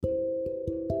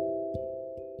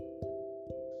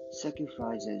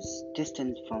Sacrifices,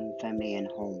 distance from family and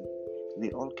home.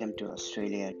 We all came to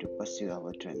Australia to pursue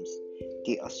our dreams,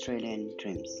 the Australian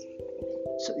dreams.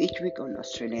 So each week on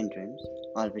Australian Dreams,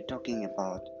 I'll be talking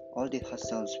about all the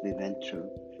hustles we went through,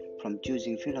 from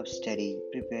choosing field of study,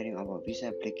 preparing our visa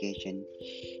application,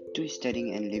 to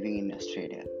studying and living in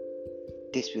Australia.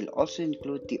 This will also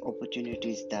include the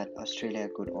opportunities that Australia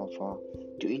could offer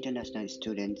to international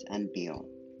students and beyond.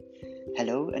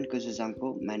 Hello and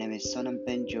Kuzuzangpo, my name is Sonam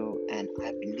Penjo and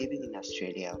I've been living in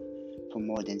Australia for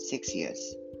more than 6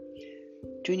 years.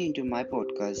 Tune into my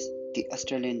podcast, The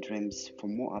Australian Dreams, for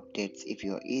more updates if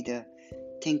you're either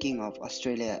thinking of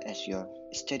Australia as your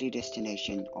study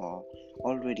destination or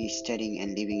already studying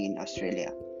and living in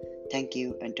Australia. Thank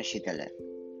you and Tashidale.